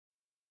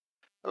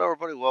Hello,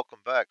 everybody. Welcome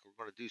back.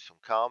 We're going to do some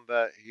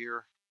combat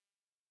here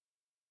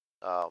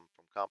from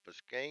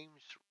Compass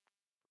Games,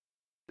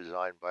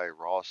 designed by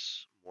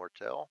Ross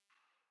Mortel.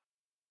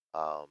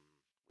 Um,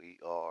 we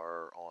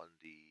are on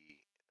the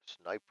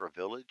Sniper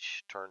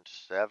Village, turn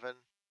 7,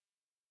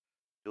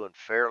 doing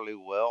fairly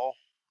well.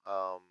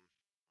 Um,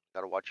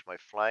 Got to watch my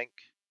flank.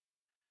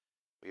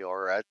 We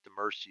are at the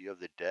mercy of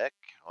the deck.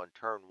 On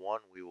turn 1,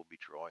 we will be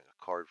drawing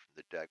a card from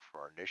the deck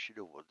for our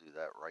initiative. We'll do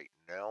that right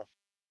now.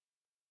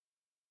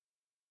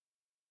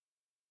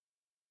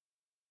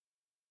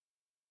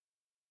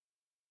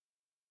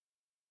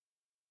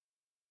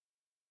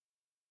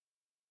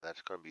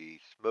 That's going to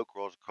be smoke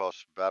rolls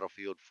across the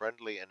battlefield.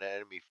 Friendly and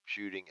enemy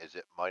shooting is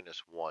at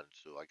 -1.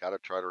 So I got to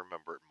try to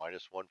remember it.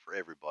 -1 for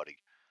everybody.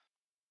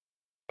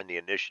 And the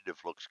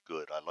initiative looks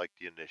good. I like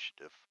the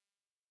initiative.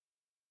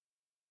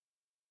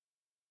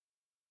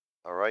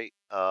 All right.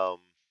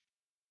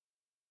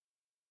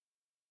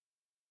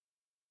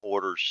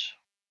 Orders.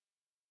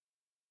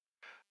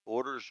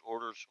 Orders,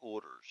 orders,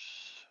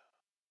 orders.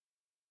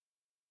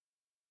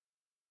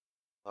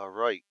 All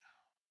right.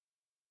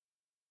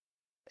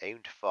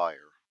 Aimed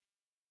fire.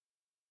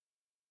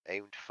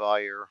 Aimed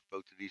fire.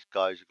 Both of these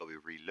guys are going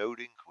to be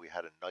reloading. We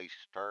had a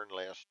nice turn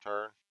last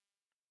turn.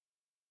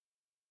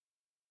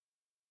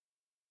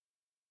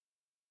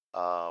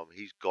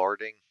 He's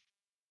guarding.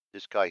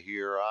 This guy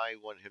here, I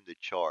want him to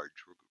charge.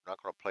 We're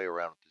not going to play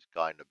around with this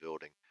guy in the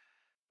building.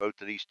 Both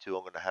of these two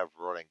I'm going to have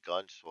running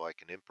guns so I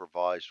can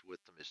improvise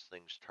with them as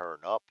things turn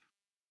up.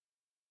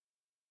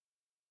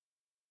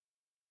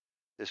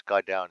 This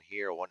guy down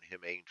here, I want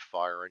him aimed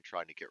firing,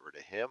 trying to get rid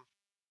of him.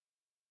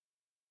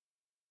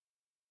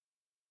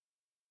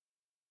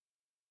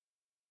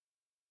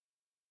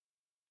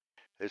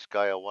 This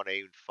guy I want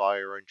aimed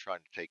firing,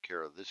 trying to take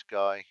care of this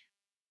guy.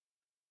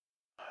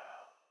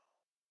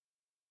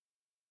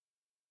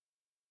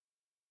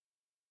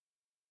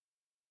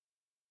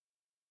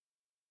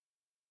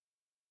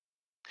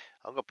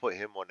 I'm going to put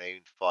him on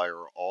aimed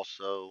fire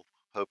also,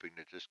 hoping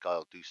that this guy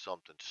will do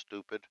something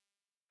stupid.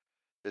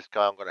 This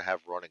guy I'm going to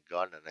have running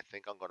gun, and I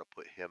think I'm going to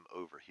put him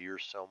over here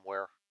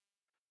somewhere.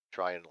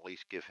 Try and at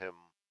least give him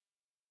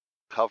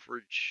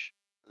coverage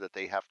that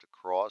they have to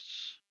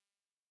cross.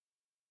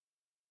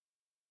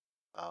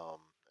 um,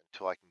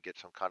 until I can get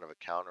some kind of a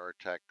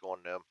counterattack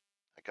on them.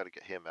 I got to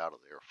get him out of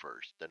there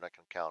first. Then I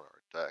can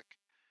counterattack.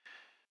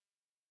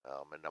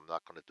 And I'm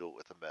not going to do it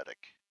with a medic.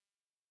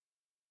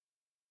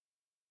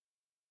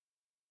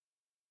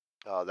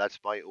 That's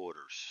my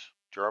orders.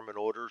 German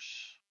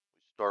orders.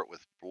 We start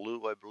with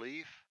blue, I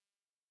believe.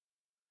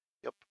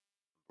 Yep,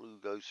 blue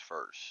goes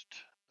first.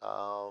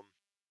 Um,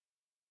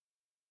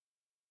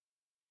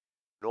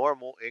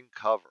 Normal in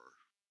cover,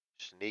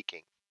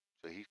 sneaking.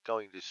 So he's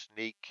going to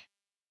sneak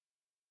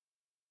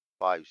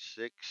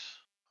 5-6.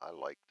 I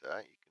like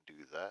that. You can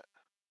do that.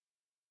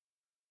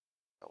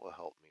 That will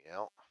help me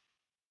out.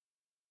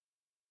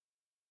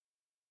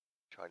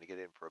 Trying to get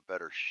in for a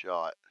better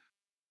shot.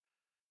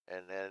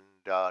 And then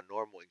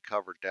normal and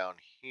cover down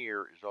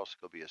here is also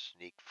going to be a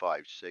sneak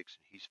 5-6, and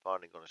he's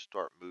finally going to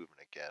start moving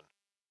again.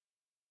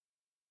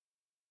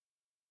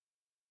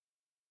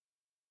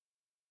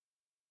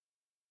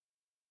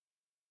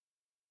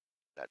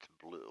 That's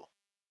blue.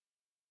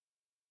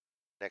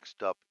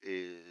 Next up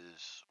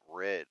is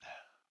red.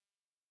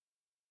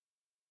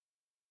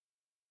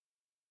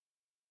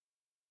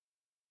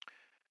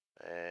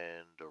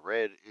 And the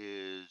red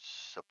is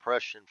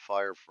suppression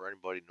fire for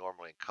anybody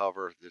normally in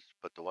cover.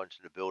 But the ones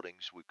in the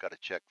buildings, we've got to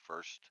check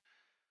first.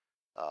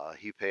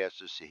 He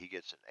passes, so he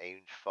gets an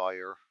aimed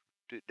fire.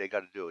 They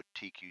got to do a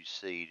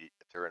TQC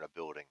if they're in a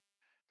building.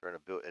 If they're in a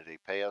building, if they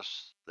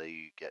pass,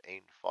 they get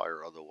aimed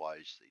fire.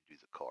 Otherwise, they do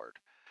the card.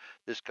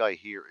 This guy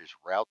here is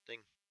routing.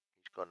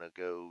 He's going to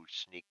go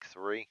sneak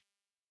 3.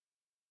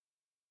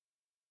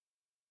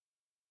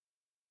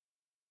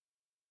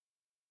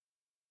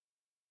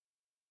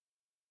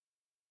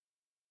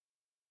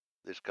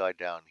 This guy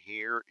down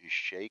here is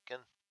shaken.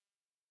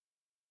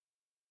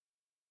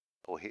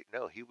 Oh, he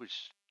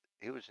was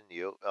in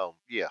the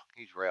yeah,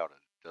 he's routed.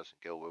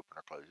 Doesn't go open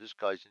or close. This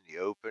guy's in the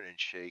open and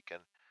shaken.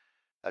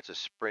 That's a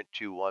sprint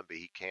 2-1, but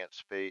he can't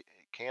sprint,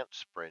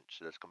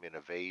 so that's gonna be an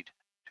evade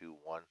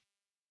 2-1.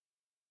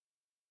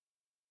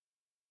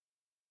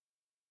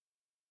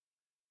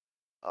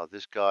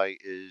 This guy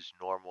is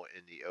normal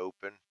in the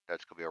open.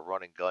 That's gonna be a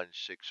running gun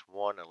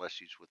 6-1 unless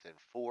he's within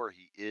 4.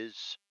 He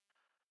is.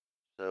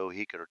 So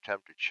he could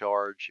attempt to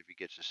charge if he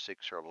gets a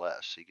 6 or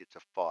less. He gets a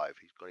 5.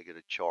 He's going to get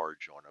a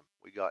charge on him.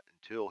 We got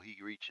until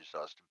he reaches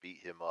us to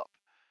beat him up.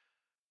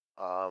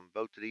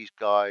 Both of these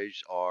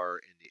guys are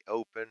in the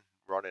open,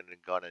 running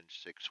and gunning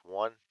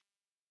 6-1.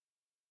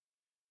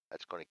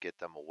 That's going to get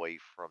them away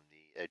from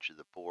the edge of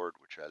the board,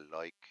 which I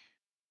like.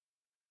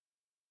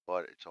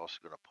 But it's also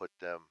going to put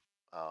them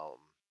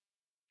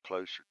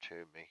closer to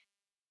me.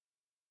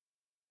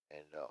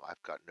 And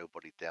I've got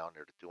nobody down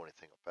there to do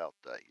anything about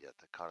that yet.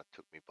 That kind of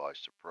took me by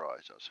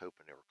surprise. I was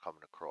hoping they were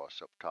coming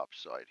across up top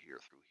side here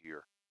through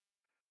here.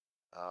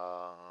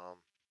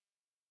 Um,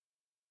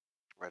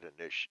 Red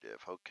initiative.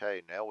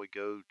 Okay, now we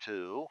go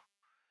to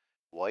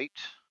white.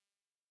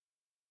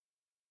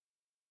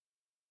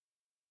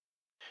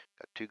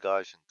 Got two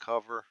guys in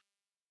cover.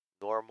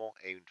 Normal,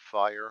 aimed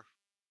fire.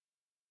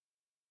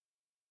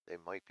 They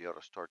might be able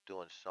to start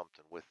doing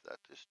something with that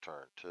this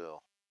turn too.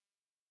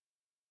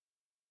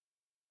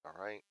 All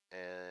right,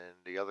 and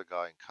the other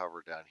guy in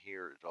cover down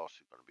here is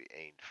also going to be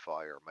aimed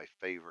fire. My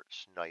favorite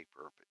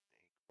sniper,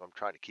 but I'm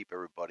trying to keep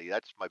everybody.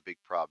 That's my big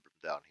problem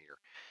down here.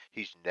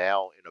 He's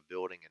now in a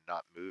building and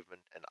not moving,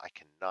 and I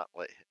cannot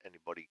let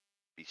anybody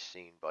be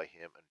seen by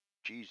him. And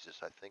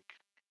Jesus, I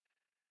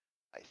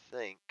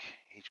think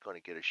he's going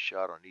to get a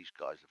shot on these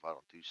guys if I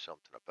don't do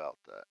something about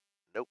that.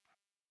 Nope,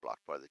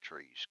 blocked by the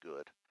trees.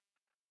 Good.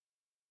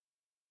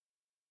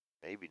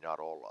 Maybe not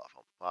all of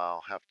them.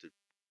 I'll have to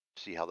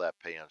see how that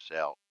pans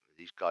out.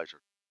 These guys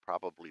are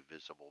probably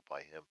visible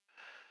by him.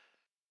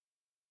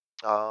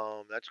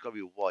 That's going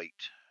to be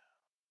white.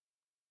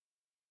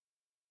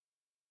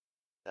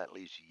 That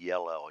leaves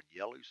yellow, and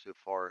yellow so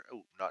far.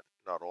 Oh, not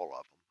all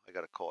of them. I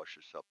got a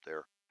cautious up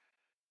there.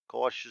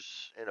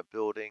 Cautious in a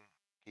building.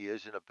 He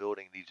is in a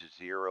building. Needs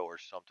a 0 or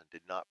something.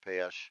 Did not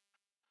pass.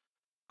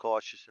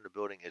 Cautious in a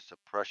building is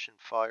suppression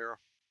fire.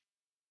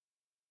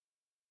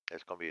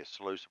 It's going to be a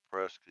slow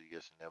suppress because he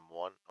gets an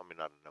M1. I mean,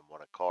 not an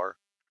M1, a car.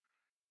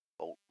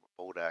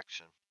 Bolt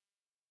action.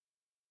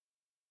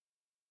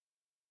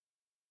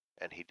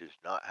 And he does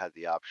not have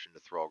the option to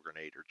throw a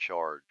grenade or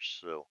charge,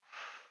 so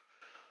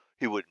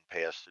he wouldn't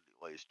pass it.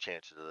 Anyway, his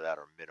chances of that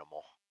are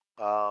minimal.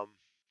 All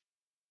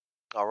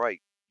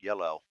right,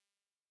 yellow.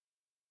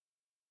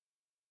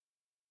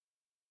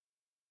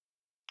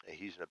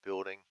 He's in a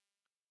building.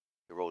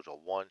 He rolls a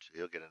 1, so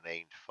he'll get an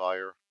aimed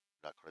fire.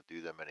 Not going to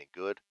do them any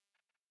good.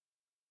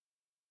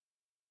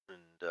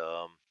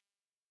 And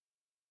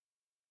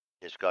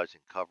this guy's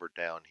in cover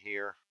down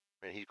here.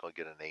 And he's going to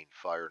get an aimed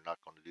fire. Not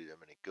going to do them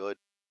any good.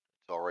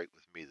 It's all right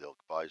with me, though.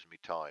 It buys me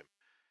time.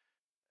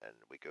 And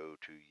we go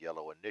to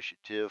yellow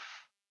initiative.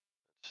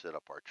 Set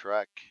up our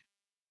track.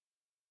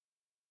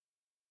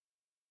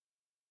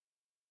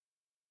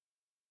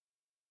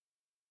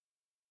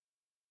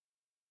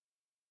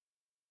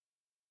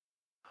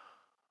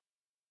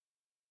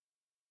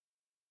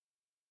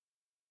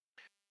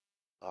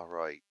 All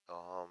right,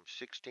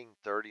 16,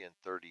 30, and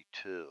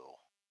 32.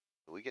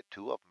 We get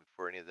two of them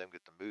before any of them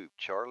get to move.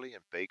 Charlie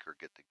and Baker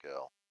get to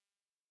go.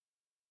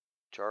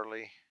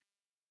 Charlie,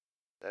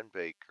 then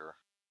Baker,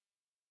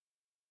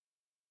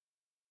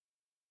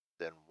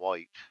 then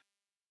White,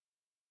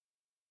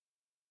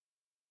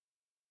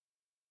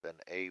 then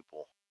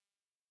Abel.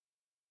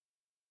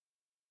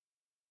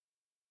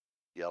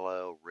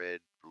 Yellow,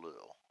 red, blue.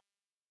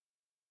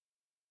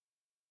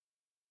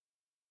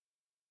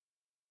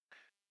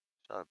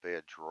 It's not a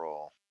bad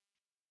draw.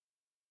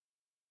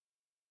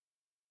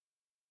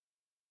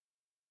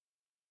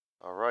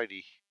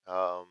 Alrighty,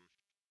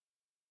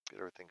 get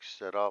everything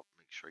set up.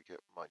 Make sure I get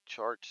my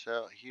charts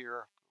out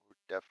here. We're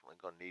definitely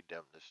going to need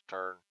them this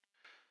turn.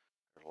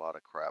 There's a lot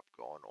of crap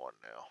going on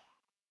now.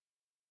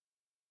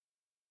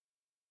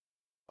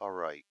 All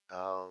right,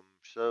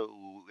 so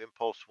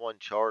Impulse 1,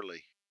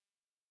 Charlie.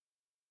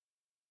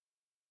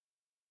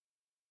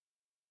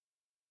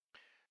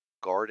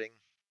 Guarding.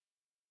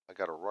 I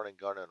got a running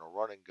gun and a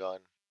running gun.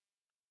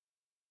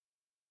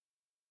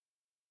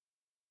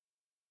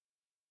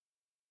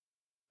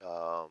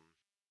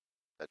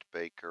 That's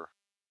Baker.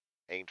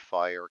 Aimed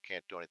fire,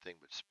 can't do anything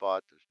but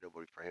spot. There's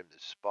nobody for him to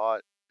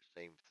spot.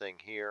 Same thing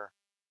here.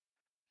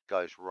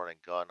 Guy's running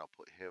gun, I'll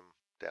put him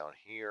down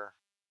here.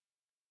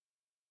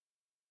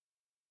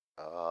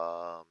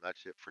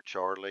 That's it for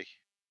Charlie.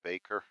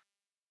 Baker.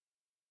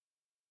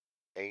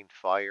 Aimed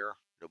fire,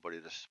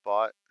 nobody to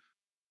spot.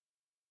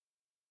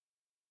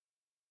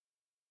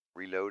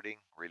 Reloading.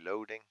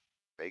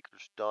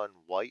 Baker's done.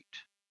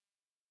 White.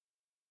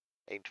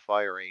 Aimed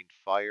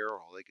fire.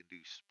 All they can do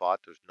is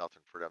spot. There's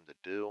nothing for them to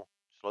do.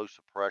 Slow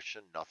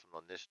suppression, nothing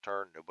on this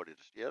turn. Nobody to,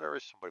 yeah, there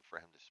is somebody for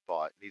him to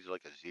spot. Needs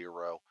like a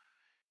 0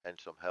 and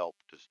some help.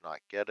 Does not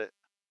get it.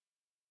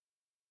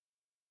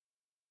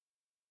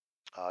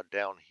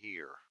 Down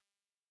here,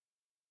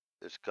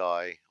 this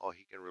guy, all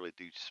he can really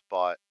do is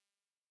spot,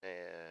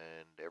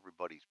 and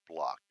everybody's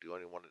blocked. The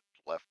only one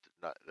that's left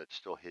that's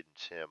still hidden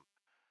is him.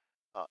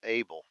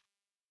 Abel,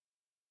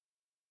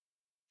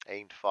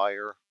 aimed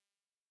fire.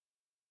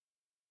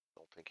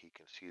 Don't think he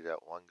can see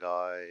that one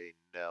guy.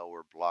 No,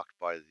 we're blocked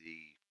by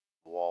the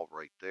wall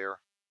right there.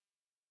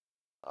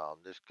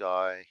 This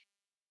guy,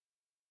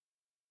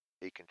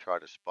 he can try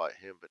to spot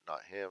him, but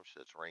not him.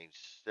 So it's range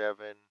 7,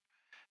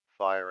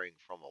 firing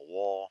from a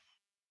wall.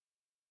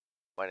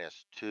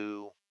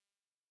 -2.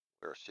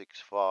 We're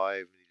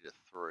 6-5. We need a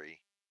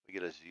 3. We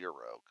get a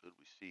 0. Could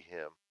we see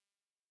him?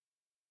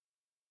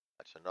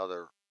 That's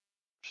another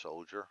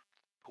soldier.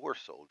 Poor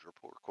soldier,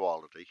 poor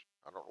quality.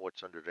 I don't know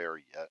what's under there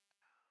yet.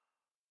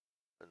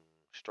 And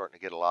starting to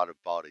get a lot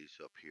of bodies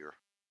up here.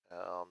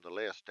 The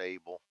last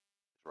Abel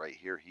is right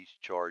here. He's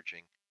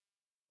charging.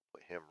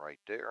 Put him right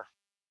there.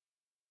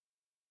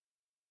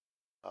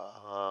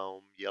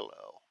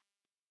 Yellow.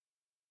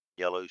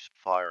 Yellow's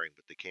firing,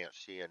 but they can't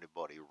see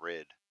anybody.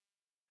 Red,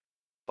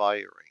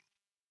 firing.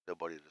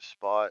 Nobody to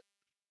spot.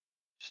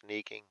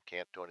 Sneaking,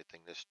 can't do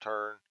anything this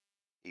turn.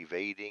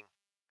 Evading.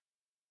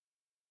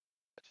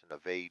 That's an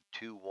evade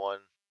 2-1.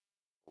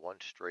 One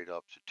straight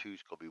up, so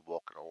two's gonna be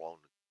walking along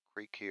the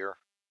creek here.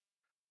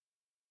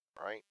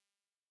 Right.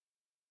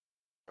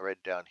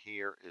 Red down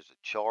here is a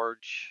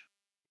charge.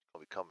 It's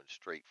gonna be coming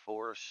straight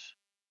for us.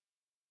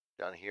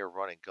 Down here,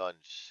 running gun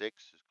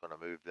 6 is gonna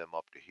move them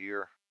up to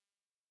here.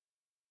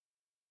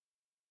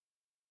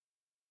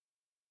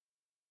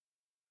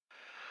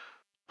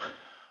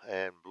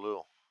 And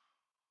blue.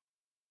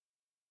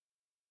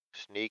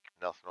 Sneak,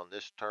 nothing on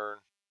this turn.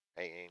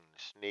 And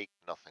sneak,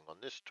 nothing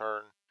on this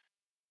turn.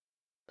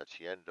 That's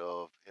the end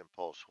of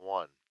impulse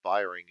 1.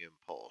 Firing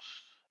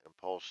impulse.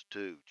 Impulse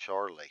 2,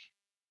 Charlie.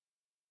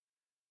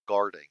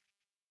 Guarding.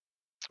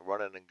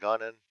 Running and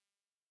gunning.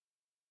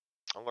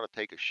 I'm going to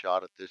take a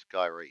shot at this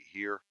guy right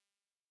here.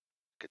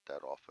 Get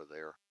that off of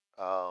there.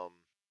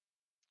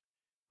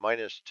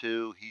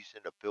 -2, he's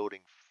in a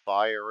building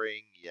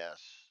firing.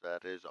 Yes,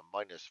 that is a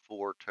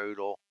 -4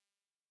 total.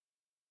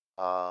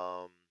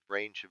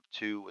 Range of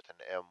 2 with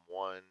an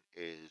M1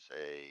 is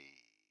a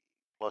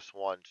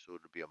 +1, so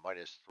it'll be a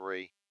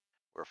 -3.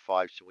 We're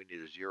 5, so we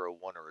need a 0,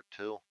 1, or a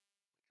 2.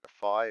 A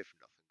 5,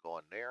 nothing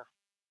going there.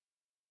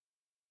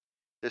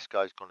 This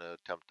guy's going to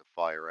attempt to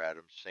fire at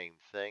him. Same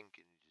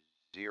thing.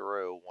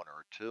 0, 1,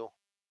 or a 2.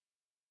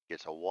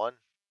 Gets a 1.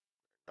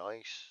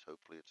 Nice.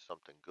 Hopefully it's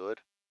something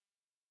good.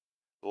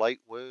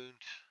 Light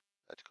wound.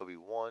 That's going to be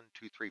 1,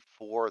 2, 3,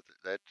 4.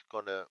 That's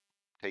going to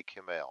take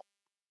him out.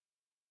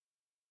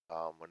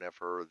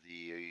 Whenever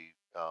the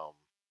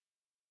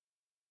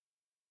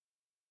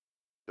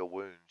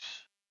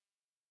wounds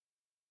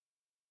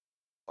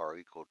are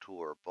equal to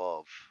or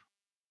above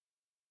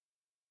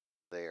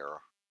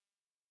there,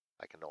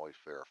 I can always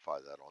verify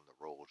that on the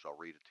rules. I'll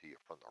read it to you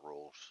from the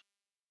rules.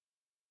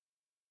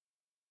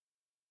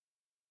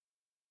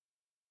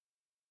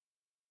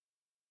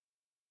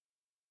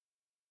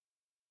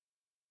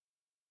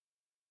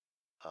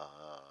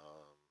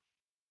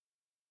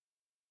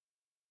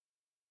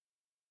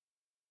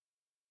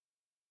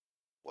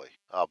 Wait,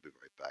 I'll be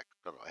right back.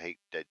 I hate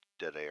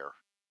dead air.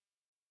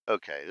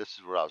 Okay, this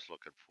is what I was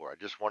looking for. I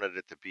just wanted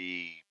it to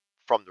be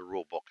from the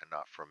rule book and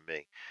not from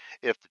me.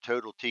 If the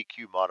total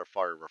TQ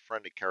modifier of a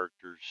friendly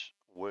character's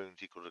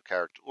wounds equal to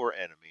character or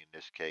enemy in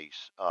this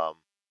case,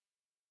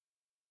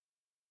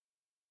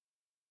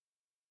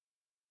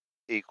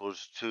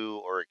 equals to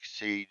or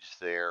exceeds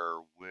their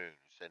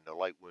wounds, and the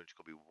light wounds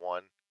could be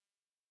 1.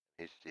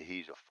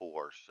 He's a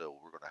 4, so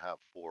we're going to have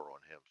 4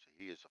 on him, so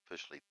he is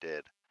officially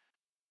dead.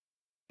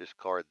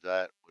 Discard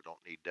that. We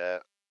don't need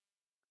that.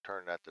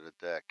 Return that to the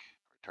deck.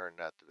 Return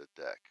that to the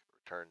deck.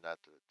 Return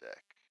that to the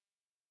deck.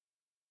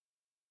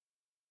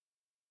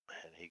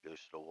 And he goes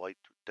to the white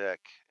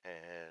deck,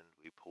 and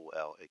we pull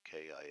out a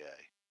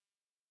KIA.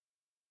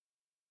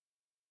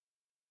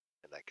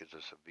 And that gives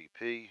us a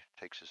VP,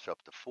 takes us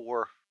up to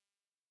 4.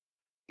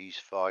 He's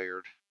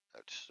fired.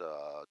 That's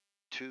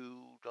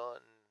 2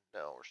 done.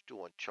 Now we're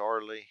still on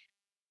Charlie.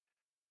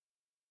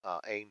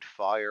 Aimed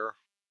fire.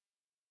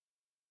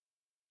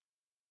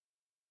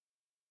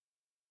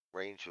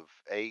 Range of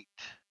 8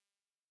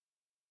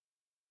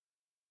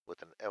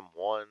 with an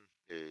M1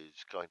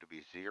 is going to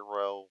be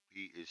 0.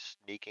 He is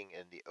sneaking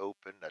in the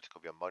open. That's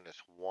going to be a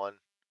 -1.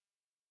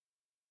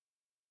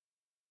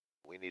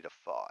 We need a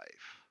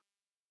 5.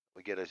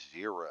 We get a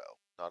 0.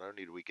 Not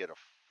only do we get a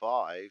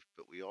 5,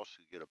 but we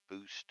also get a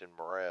boost in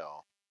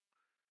morale.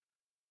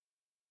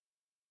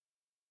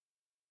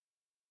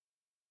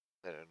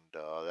 And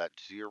that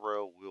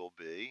 0 will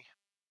be,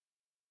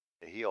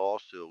 he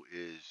also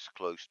is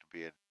close to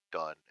being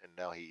done, and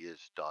now he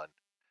is done.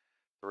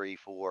 3,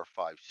 4,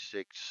 5,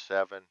 6,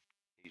 7,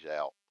 he's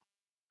out.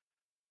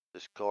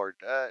 Discard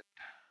that.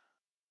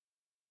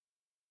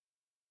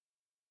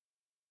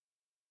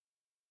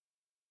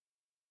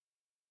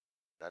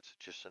 That's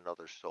just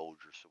another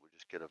soldier, so we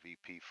just get a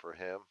VP for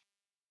him.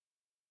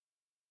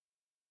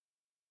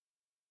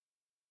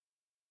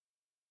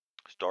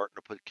 Starting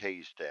to put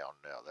K's down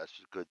now. That's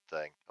a good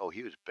thing. Oh,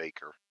 he was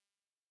Baker.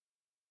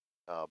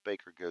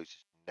 Baker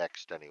goes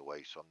next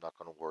anyway, so I'm not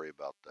going to worry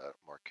about that.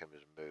 Mark him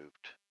as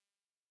moved.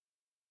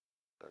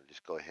 Gonna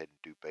just go ahead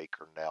and do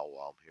Baker now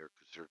while I'm here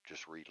because they're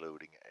just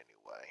reloading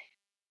anyway.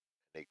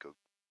 They go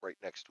right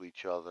next to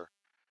each other.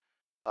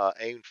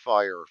 Aim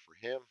fire for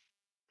him.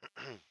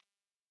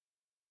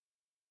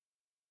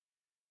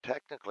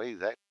 Technically,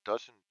 that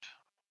doesn't.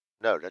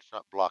 No, that's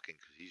not blocking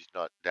because he's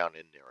not down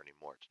in there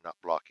anymore. It's not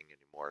blocking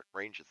anymore.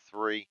 Range of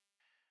 3.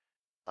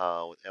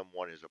 With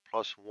M1 is a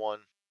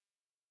 +1.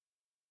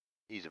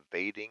 He's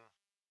evading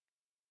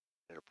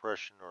an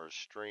oppression or a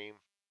stream.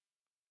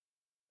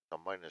 A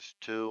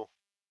 -2.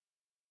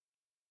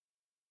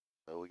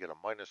 So we get a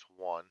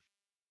 -1.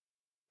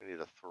 We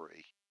need a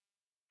 3.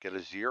 Get a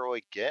 0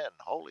 again.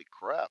 Holy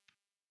crap.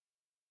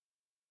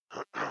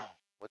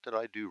 What did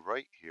I do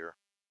right here?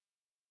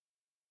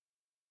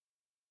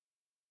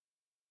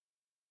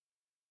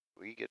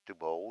 We get to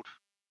bold.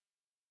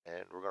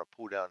 And we're going to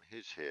pull down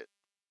his hit.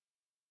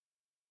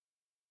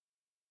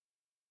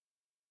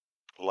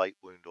 Light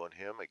wound on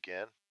him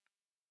again.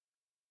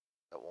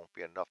 That won't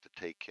be enough to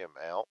take him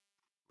out,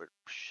 but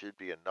should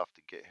be enough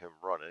to get him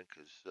running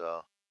because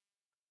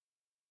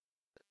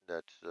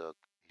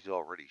he's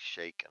already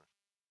shaken.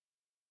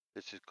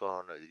 This is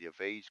going to, the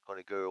evade's going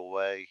to go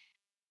away.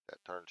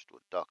 That turns to a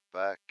duck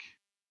back.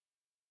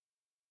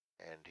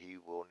 And he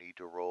will need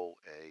to roll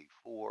a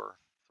 4,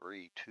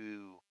 3,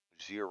 2,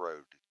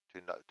 0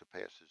 to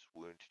pass his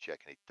wound check,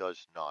 and he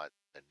does not.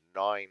 And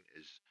 9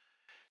 is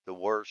the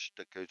worst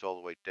that goes all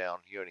the way down.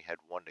 He only had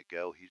 1 to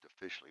go. He's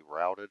officially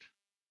routed.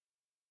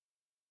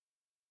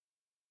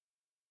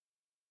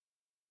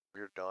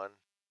 We're done.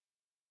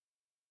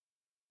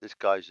 This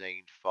guy's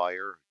aimed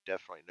fire.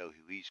 Definitely know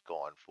who he's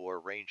going for.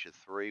 Range of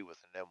 3 with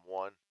an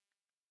M1.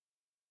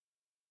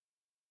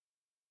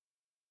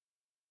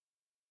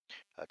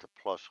 That's a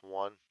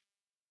 +1.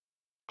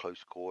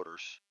 Close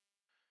quarters.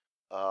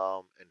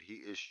 And he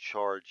is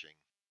charging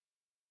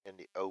in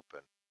the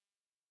open.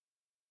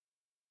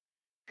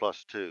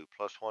 +2,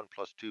 +1,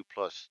 +2,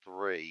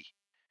 +3.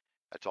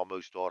 That's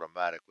almost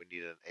automatic. We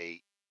need an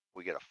 8.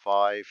 We get a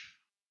 5.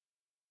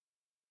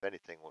 If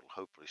anything, will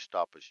hopefully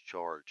stop his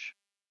charge.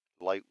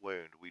 Light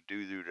wound. We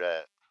do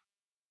that.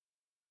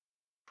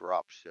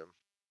 Drops him.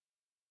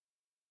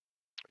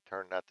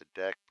 Return that to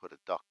deck. Put a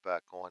duck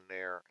back on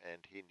there.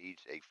 And he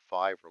needs a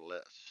 5 or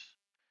less.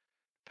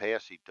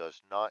 Pass, he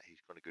does not.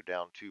 He's going to go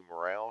down 2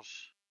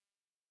 morales.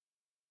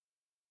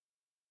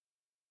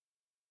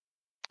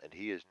 And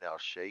he is now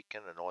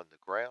shaken and on the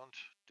ground.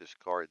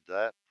 Discard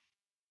that.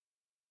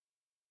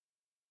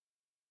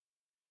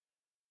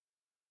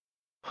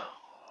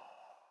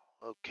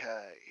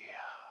 Okay.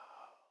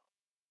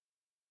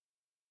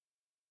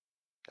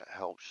 That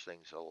helps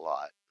things a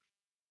lot.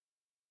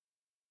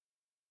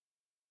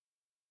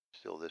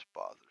 Still, this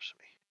bothers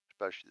me,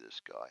 especially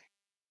this guy.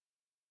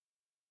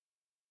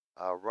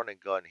 Running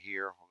gun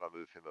here. We're going to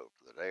move him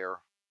over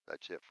there.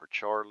 That's it for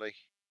Charlie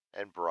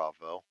and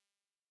Bravo,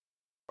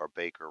 or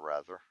Baker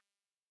rather.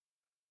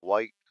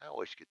 White, I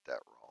always get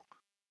that wrong.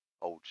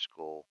 Old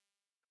school.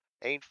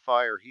 Ain't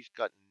fire. He's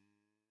got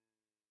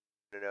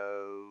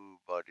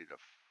nobody to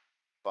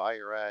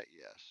fire at.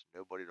 Yes,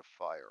 nobody to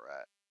fire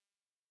at.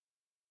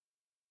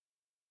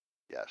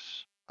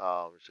 Yes.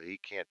 So he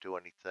can't do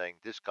anything.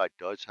 This guy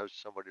does have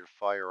somebody to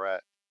fire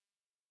at.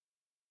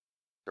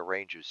 The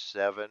range is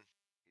 7.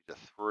 He's a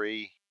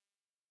 3,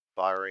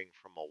 firing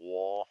from a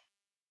wall.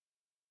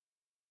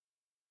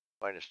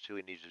 -2,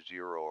 he needs a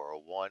 0 or a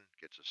 1.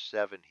 Gets a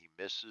 7, he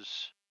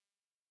misses.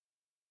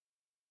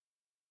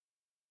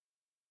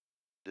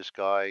 This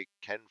guy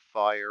can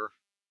fire.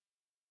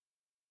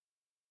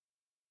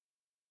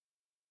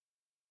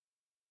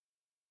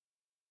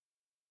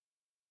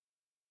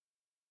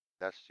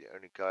 That's the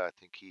only guy I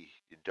think he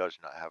does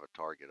not have a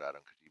target at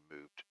him because he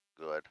moved.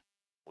 Good.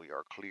 We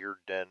are cleared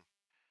then.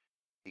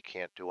 He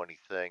can't do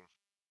anything.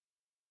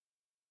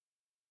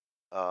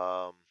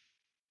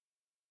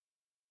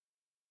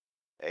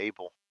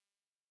 Able.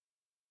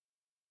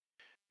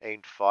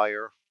 Aimed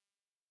fire.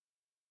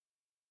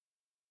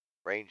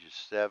 Range is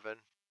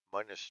 7.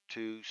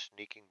 -2,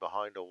 sneaking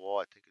behind a wall.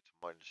 I think it's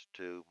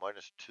 -2.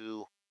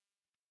 -2.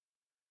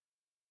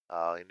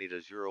 You need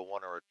a 0,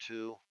 1, or a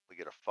 2. We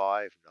get a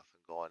 5.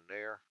 Nothing going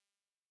there.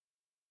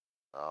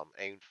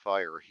 Aimed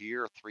fire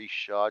here. 3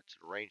 shots.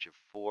 A range of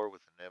 4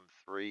 with an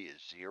M3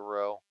 is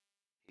 0.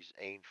 He's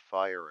aimed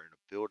fire in a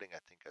building. I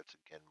think that's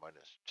again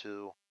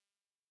 -2.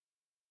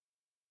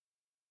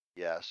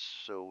 Yes,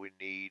 so we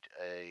need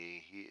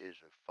he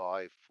is a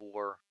 5,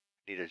 4.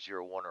 Need a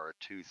 0, 1, or a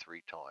 2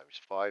 3 times.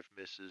 5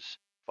 misses,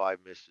 5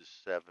 misses,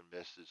 7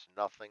 misses,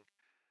 nothing.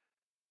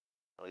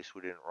 At least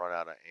we didn't run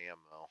out of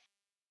ammo.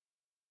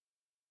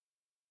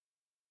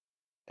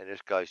 And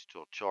this guy's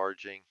still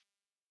charging.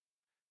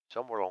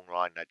 Somewhere along the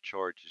line, that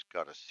charge has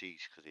got to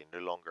cease because he no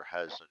longer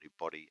has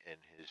anybody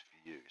in his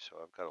view.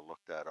 So I've got to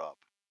look that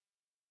up.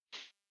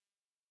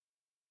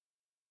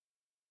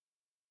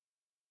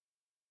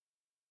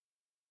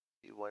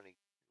 See when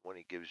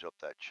he gives up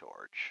that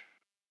charge.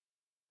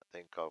 I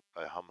think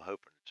I'm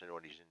hoping it's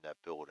when he's in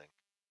that building.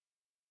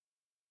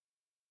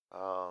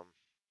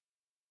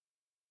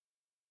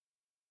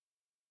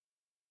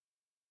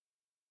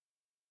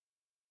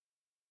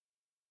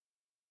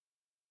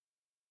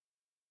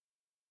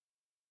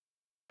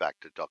 Back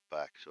to duck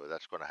back. So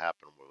that's going to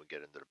happen when we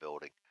get into the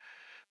building.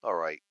 All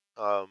right.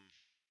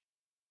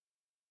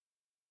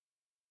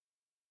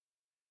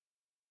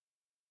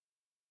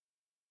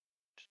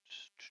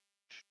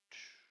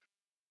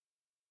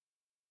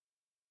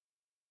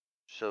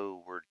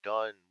 So we're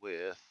done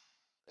with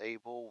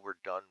Abel. We're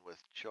done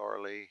with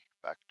Charlie.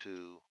 Back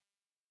to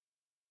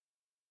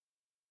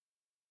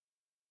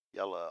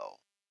yellow.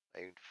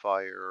 Aimed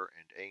fire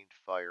and aimed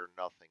fire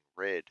nothing.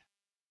 Red.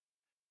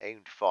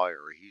 Aimed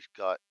fire. He's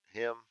got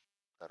him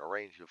at a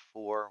range of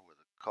 4 with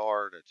a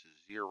card. That's a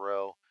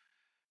 0.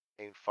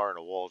 Aimed fire in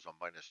the walls on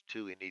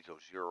 -2. He needs a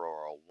 0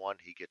 or a 1.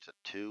 He gets a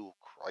 2.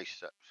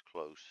 Christ, that was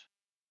close.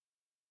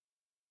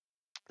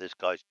 This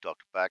guy's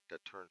ducked back.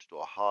 That turns to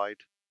a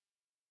hide.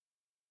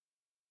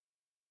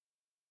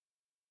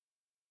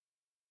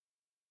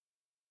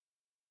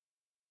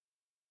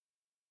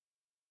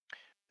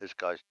 This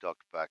guy's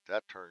ducked back.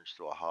 That turns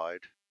to a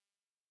hide.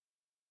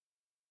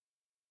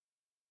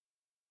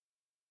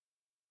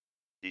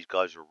 These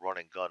guys are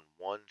running gun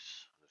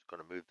ones. I'm just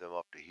going to move them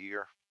up to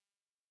here.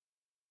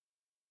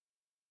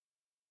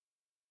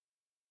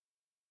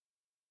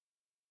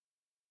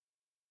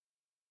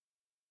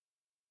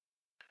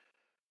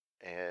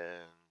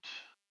 And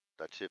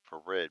that's it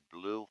for red.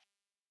 Blue,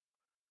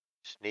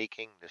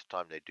 sneaking. This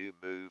time they do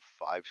move.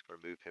 Five's going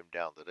to move him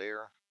down to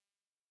there.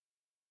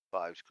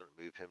 Five's going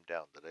to move him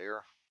down to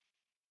there.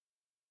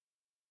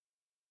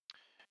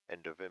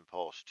 End of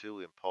impulse 2.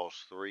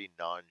 Impulse 3,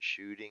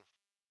 non-shooting.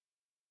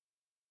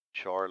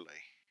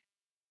 Charlie.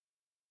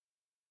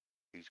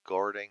 He's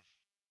guarding.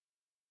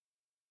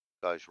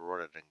 Guys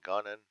running and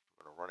gunning.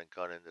 Gonna run and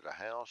gun into the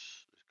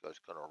house. This guy's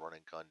gonna run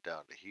and gun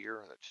down to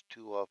here. That's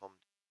 2 of them.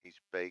 He's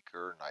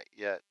Baker, not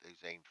yet.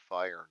 He's aimed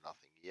fire,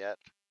 nothing yet.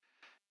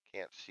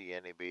 Can't see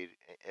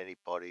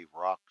anybody.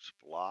 Rocks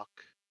block.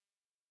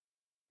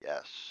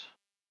 Yes.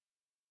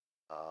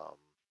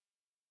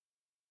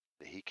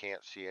 He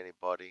can't see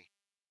anybody.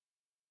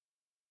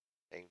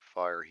 Aim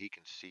fire, he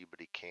can see,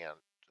 but he can't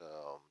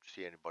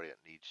see anybody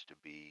that needs to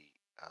be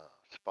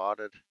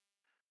spotted.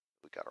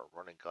 We got our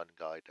running gun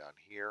guy down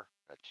here.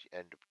 That's the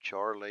end of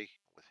Charlie.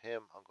 With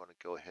him, I'm going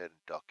to go ahead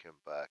and duck him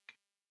back.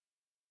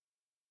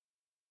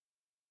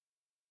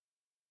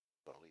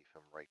 I'm going to leave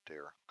him right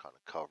there, kind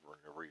of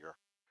covering the rear.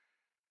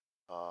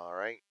 All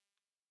right.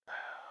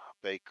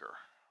 Baker.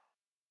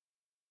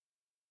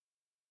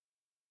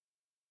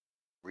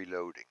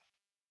 Reloading.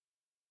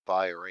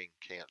 Firing,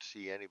 can't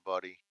see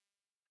anybody.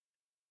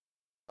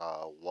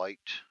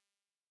 White.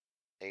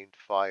 Aimed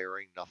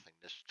firing, nothing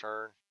this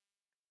turn.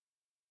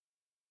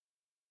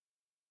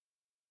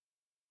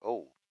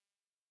 Oh,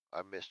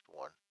 I missed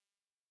one.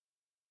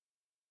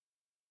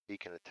 He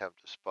can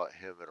attempt to spot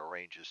him at a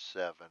range of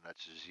 7.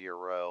 That's a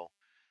 0.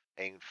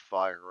 Aimed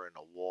fire in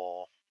a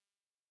wall.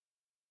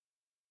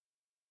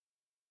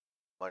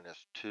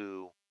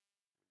 -2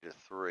 to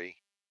 3.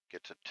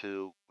 Gets a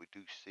 2. We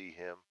do see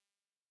him.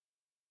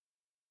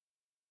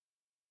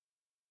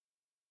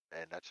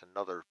 And that's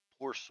another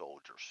poor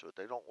soldier, so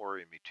they don't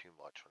worry me too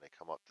much when they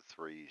come up to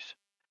 3s.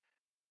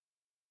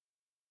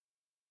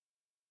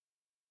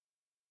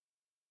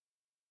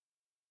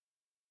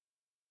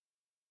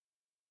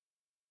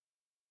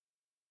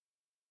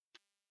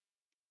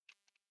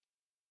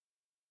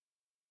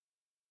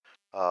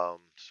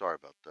 Sorry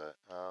about that.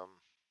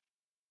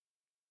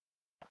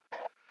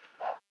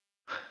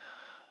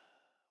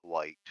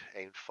 White.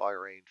 Aimed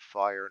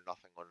fire,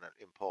 nothing on that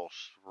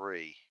impulse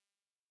 3.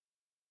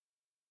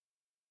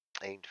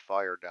 Aimed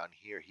fire down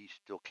here, he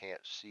still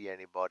can't see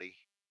anybody.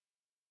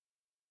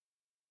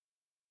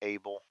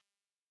 Able.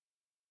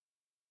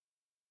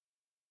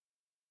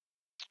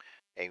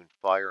 Aimed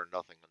fire,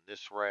 nothing on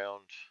this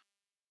round.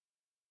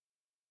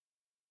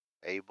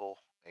 Able.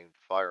 Aimed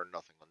fire,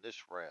 nothing on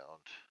this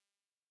round.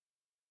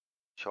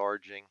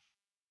 Charging.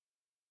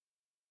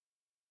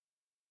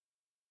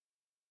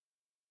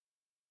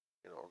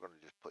 We're going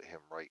to just put him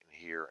right in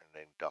here and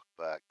then duck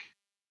back.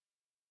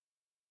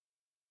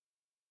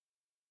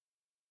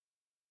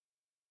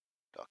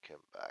 Duck him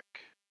back.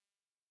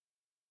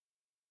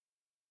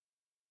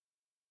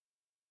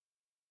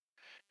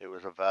 It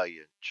was a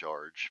valiant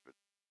charge, but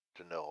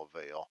to no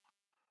avail.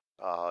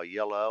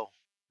 Yellow,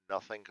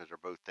 nothing because they're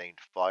both aimed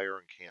fire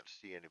and can't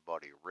see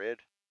anybody. Red,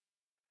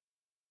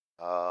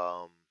 we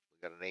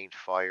got an aimed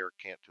fire,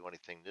 can't do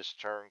anything this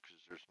turn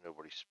because there's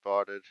nobody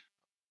spotted.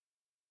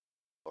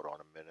 Hold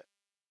on a minute.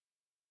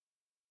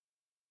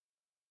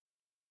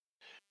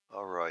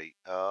 All right.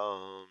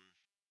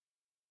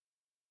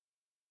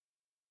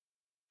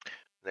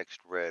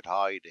 Next red,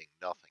 hiding,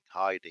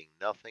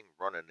 nothing,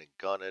 running and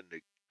gunning.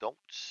 They don't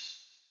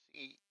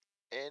see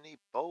any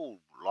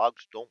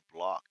logs don't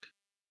block.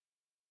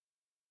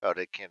 Oh,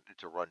 they can't.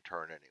 It's a run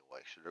turn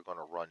anyway, so they're going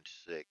to run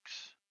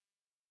 6.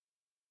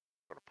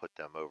 I'm going to put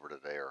them over to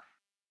there.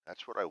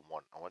 That's what I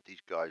want. I want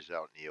these guys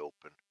out in the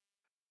open.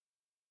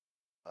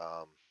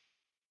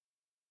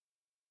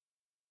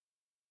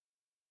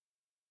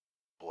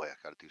 Boy, I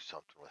got to do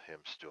something with him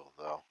still,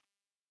 though.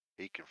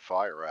 He can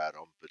fire at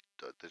him,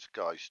 but this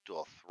guy's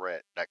still a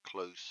threat that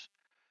close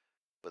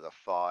with a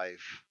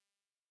 5.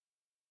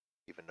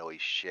 Even though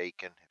he's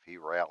shaking, if he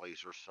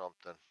rallies or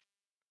something.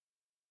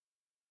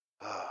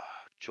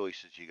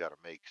 Choices you got to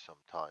make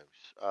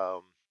sometimes.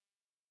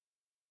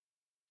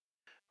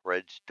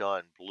 Red's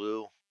done.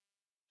 Blue,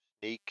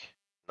 sneak,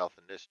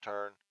 nothing this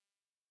turn.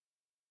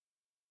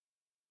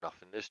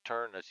 Nothing this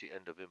turn. That's the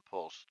end of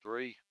impulse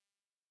 3.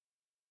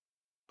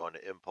 Going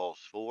to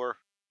impulse 4.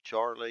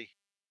 Charlie.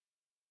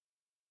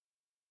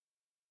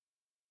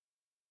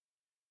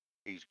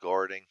 He's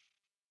guarding.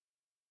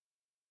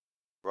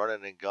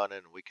 Running and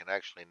gunning. We can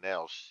actually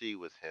now see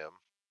with him.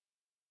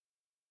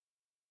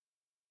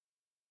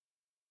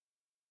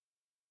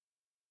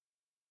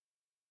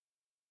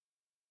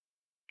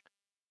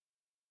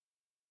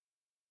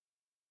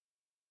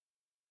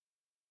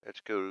 Let's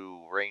go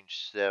to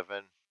range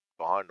 7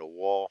 behind the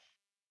wall.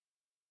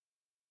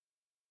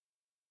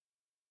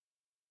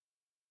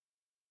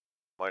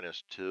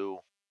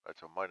 -2.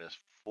 That's a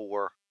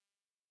 -4.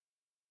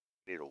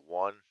 Need a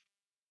 1.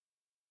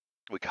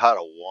 We got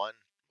a 1.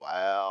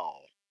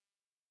 Wow.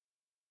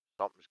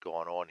 Something's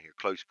going on here.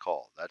 Close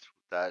call. That's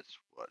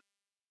what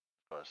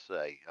I'm gonna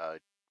say.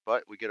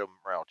 But we get a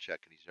morale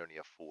check and he's only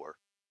a 4.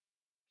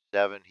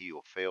 7, he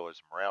will fail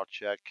his morale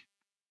check.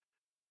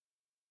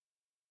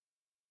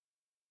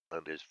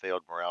 And his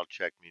failed morale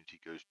check means he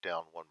goes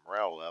down 1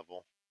 morale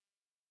level.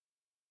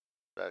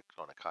 That's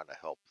gonna kinda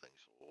help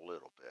things a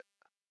little bit.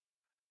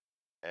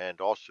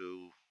 And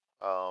also,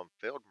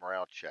 failed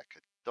morale check.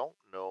 I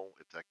don't know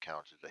if that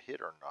counts as a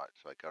hit or not,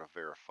 so I gotta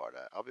verify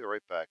that. I'll be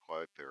right back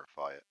while I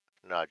verify it.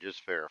 No,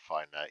 just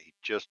verifying that. He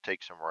just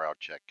takes a morale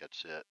check,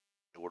 that's it.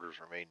 The orders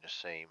remain the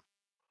same.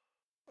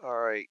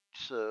 Alright,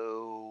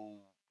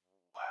 so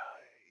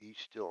he's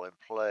still in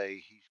play.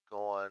 He's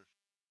gone.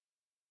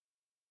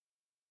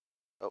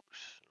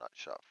 Oops, not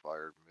shot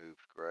fired.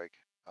 Moved, Greg.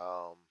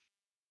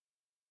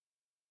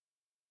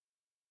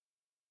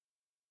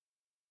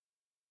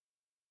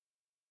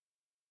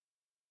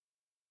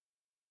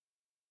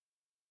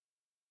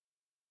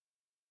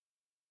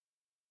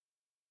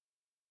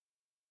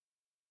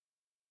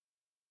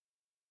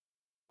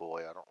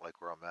 Boy, I don't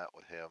like where I'm at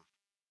with him.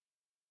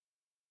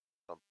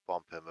 I'll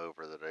bump him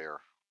over the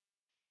there.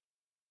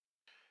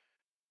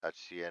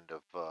 That's the end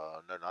of,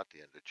 no, not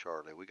the end of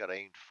Charlie. We got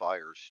aimed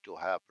fires still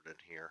happening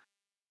here.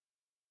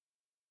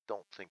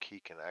 Don't think he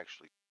can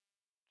actually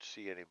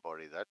see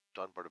anybody. That's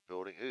done by the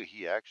building. Ooh,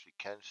 he actually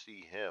can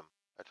see him.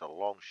 That's a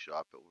long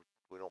shot, but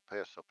we don't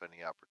pass up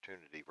any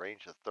opportunity.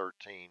 Range of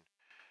 13.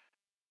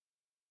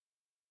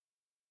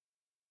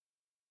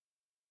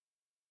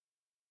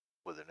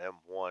 With an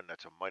M1,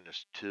 that's a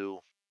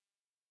 -2.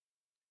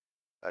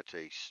 That's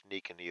a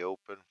sneak in the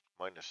open,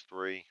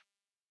 -3.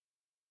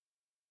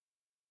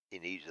 He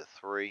needs a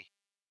 3.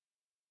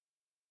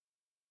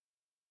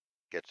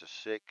 Gets a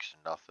 6,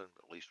 nothing,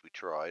 but at least we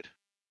tried.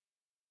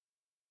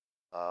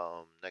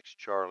 Next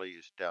Charlie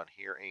is down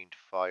here, aimed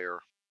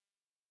fire.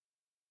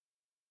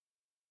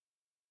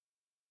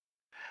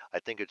 I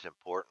think it's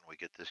important we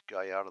get this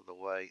guy out of the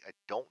way. I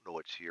don't know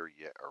what's here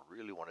yet. I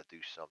really want to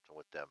do something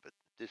with them, but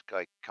this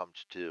guy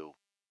comes to,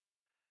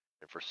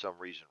 and for some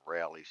reason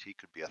rallies, he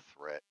could be a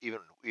threat.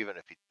 Even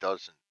if he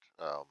doesn't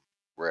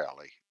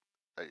rally,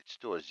 it's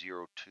still a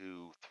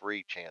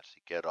 0-2-3 chance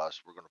to get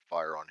us. We're going to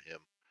fire on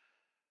him.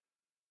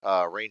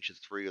 Range of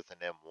 3 with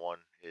an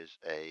M1 is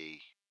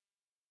a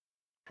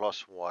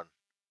 +1.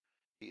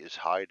 He is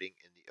hiding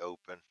in the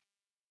open.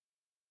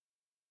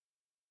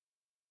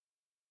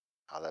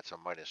 That's a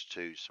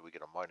 -2, so we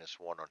get a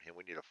 -1 on him.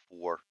 We need a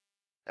 4,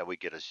 and we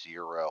get a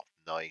 0.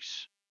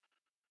 Nice.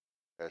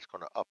 That's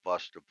going to up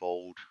us to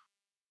bold,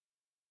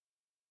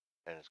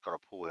 and it's going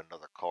to pull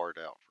another card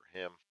out for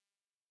him.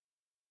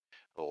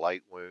 A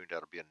light wound.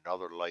 That'll be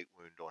another light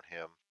wound on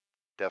him.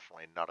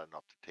 Definitely not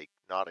enough to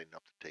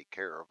take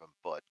care of him,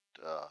 but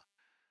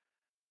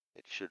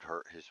it should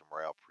hurt his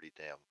morale pretty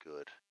damn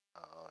good.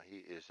 He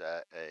is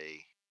at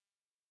a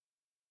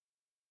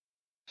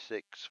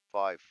 6,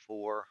 5,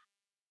 4,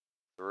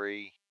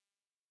 3,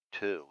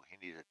 2. He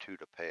needs a 2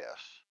 to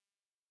pass.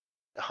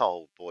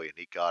 Oh boy, and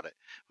he got it.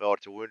 Well,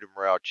 it's a wounded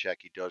morale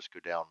check. He does go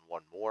down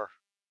 1 more,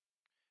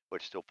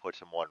 which still puts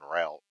him on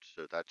route,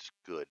 so that's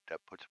good.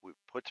 That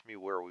puts me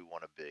where we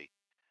want to be.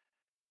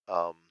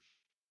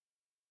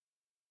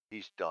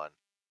 He's done.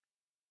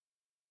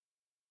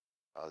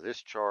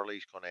 This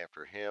Charlie's going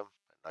after him,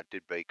 and I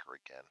did Baker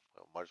again.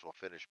 Well, might as well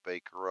finish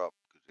Baker up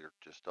because they're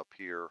just up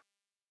here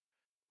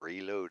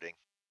reloading.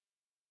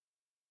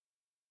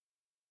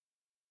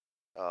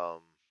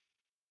 Um,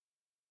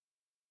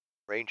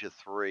 Range of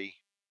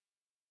 3,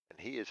 and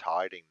he is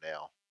hiding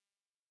now.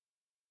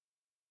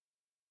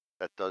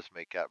 That does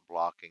make that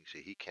blocking, so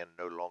he can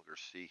no longer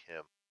see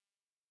him.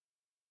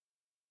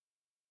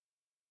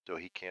 So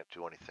he can't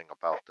do anything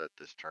about that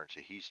this turn.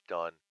 So he's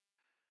done.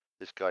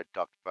 This guy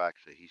ducked back,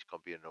 so he's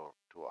going to be into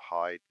a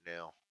hide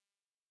now.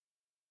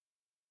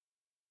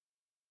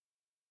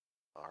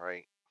 All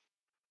right.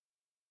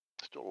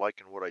 Still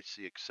liking what I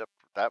see, except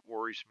that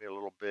worries me a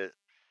little bit.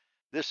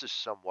 This is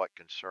somewhat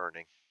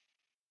concerning.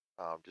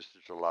 Just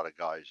there's a lot of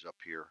guys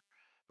up here,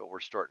 but we're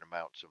starting to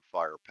mount some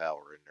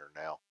firepower in there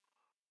now.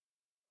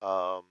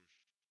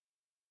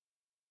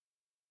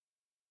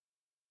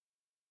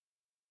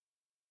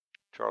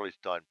 Charlie's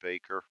done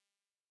Baker.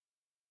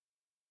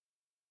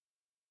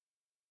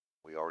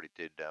 We already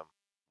did them.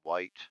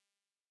 White.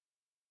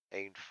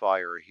 Aimed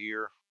fire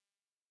here.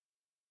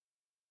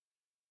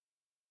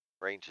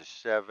 Range is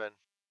 7.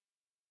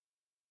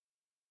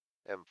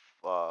 And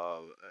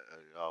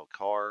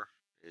car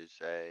is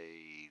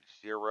a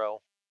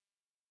 0.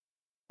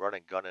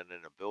 Running gunning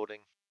in a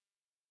building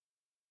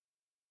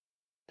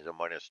is a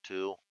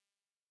 -2.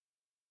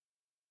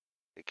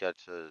 It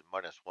gets a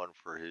 -1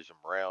 for his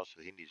morale,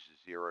 so he needs a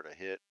 0 to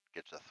hit.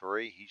 Gets a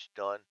 3. He's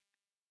done.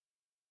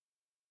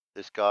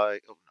 This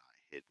guy, oh, not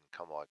hidden.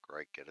 Come on,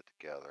 Greg, get it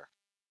together.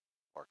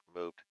 Mark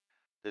moved.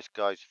 This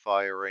guy's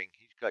firing.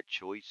 He's got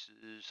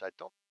choices.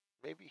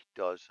 Maybe he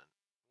doesn't.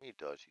 He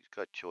does. He's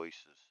got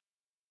choices.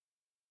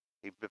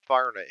 He's been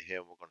firing at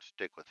him. We're going to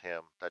stick with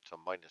him. That's a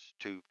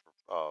 -2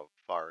 for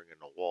firing in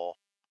the wall.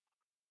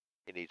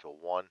 He needs a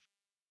 1.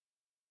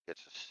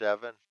 Gets a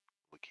 7.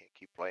 We can't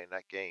keep playing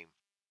that game.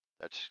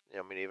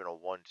 I mean, even a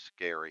 1's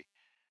scary.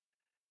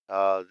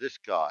 This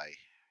guy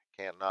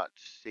cannot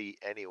see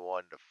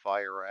anyone to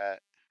fire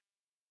at.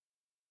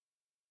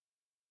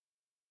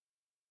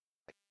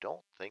 I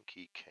don't think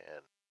he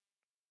can.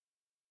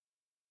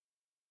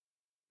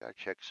 Gotta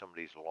check some of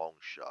these long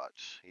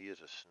shots. He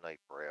is a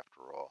sniper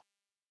after all.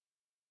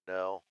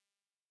 No.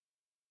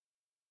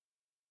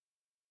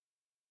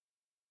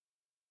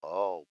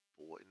 Oh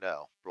boy,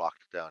 no.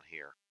 Blocked down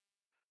here.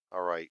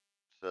 All right.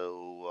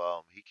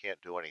 So he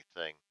can't do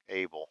anything.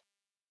 Able.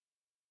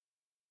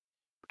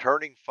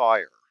 Returning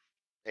fire.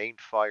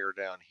 Aimed fire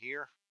down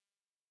here.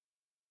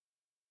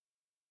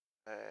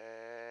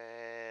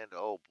 And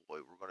oh boy,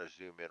 we're going to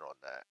zoom in on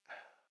that.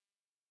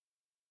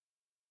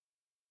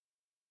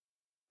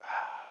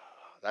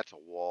 That's a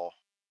wall.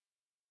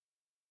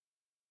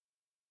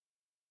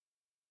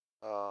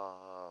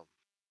 Um,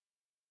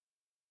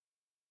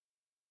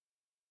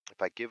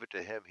 if I give it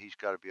to him, he's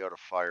got to be able to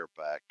fire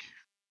back.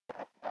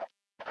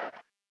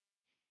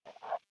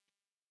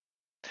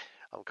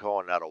 I'm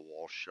calling that a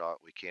wall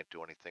shot. We can't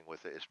do anything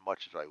with it as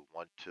much as I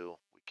want to.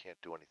 We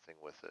can't do anything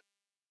with it.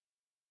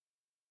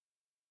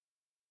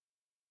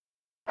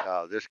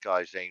 This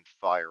guy's ain't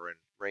firing.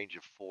 Range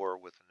of 4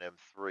 with an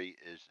M3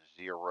 is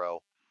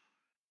 0.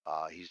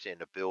 He's in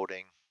the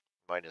building.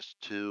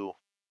 -2.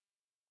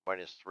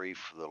 -3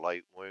 for the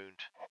light wound.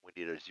 We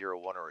need a 0,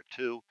 1, or a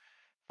 2.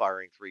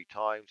 Firing 3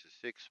 times. A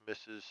 6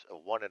 misses. A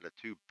 1 and a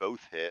 2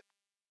 both hit.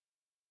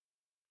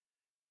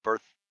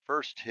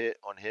 First hit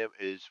on him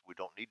is we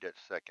don't need that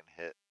second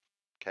hit.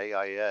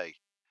 KIA.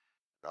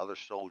 Another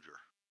soldier.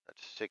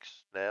 That's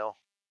 6 now.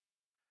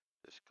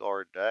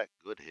 Discard that.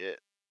 Good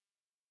hit.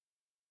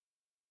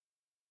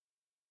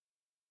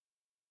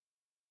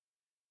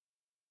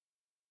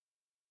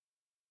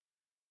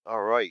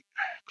 All right.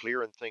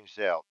 Clearing things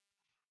out.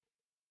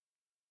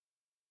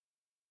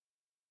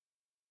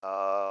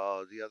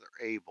 The other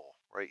Abel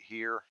right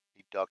here.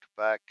 He ducked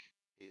back.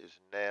 He is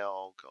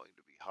now going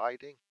to be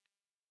hiding.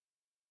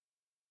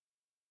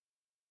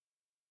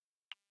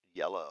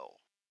 Yellow.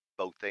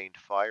 Both aimed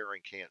fire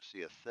and can't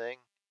see a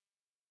thing.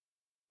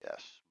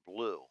 Yes.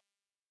 Blue.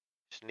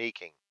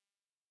 Sneaking.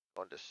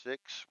 On to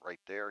 6.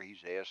 Right there.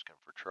 He's asking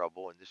for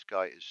trouble. And this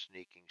guy is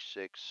sneaking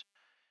 6.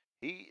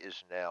 He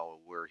is now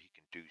where he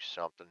can do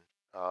something.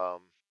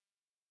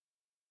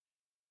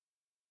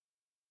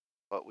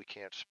 But we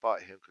can't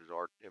spot him because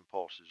our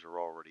impulses are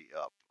already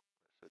up.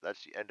 So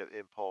that's the end of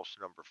impulse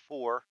number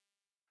 4.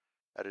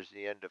 That is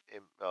the end of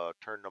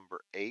turn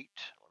number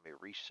 8. Let me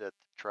reset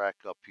the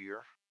track up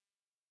here.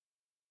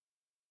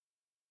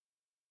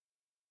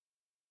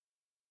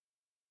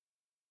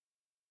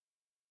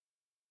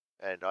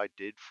 And I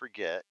did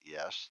forget,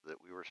 yes,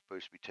 that we were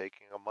supposed to be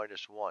taking a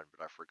 -1,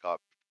 but I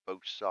forgot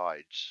both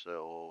sides.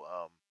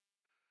 So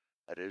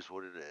that is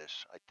what it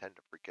is. I tend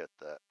to forget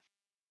that.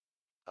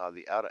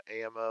 The out of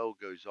ammo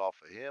goes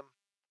off of him.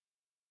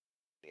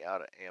 The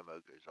out of ammo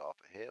goes off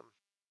of him.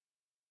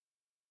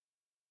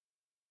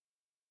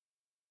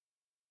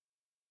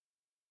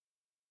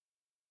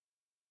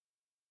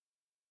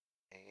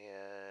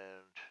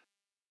 And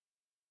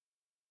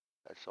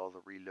that's all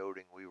the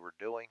reloading we were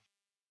doing.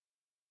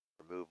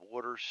 Remove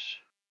orders.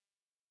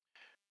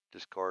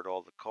 Discard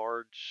all the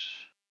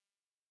cards.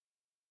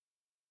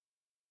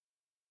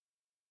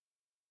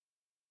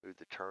 Move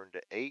the turn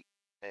to 8.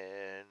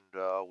 And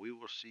we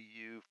will see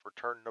you for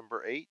turn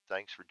number 8.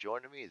 Thanks for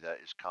joining me.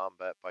 That is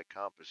Combat by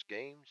Compass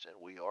Games,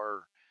 and we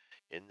are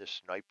in the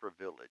Sniper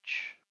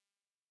Village.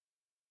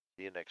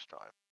 See you next time.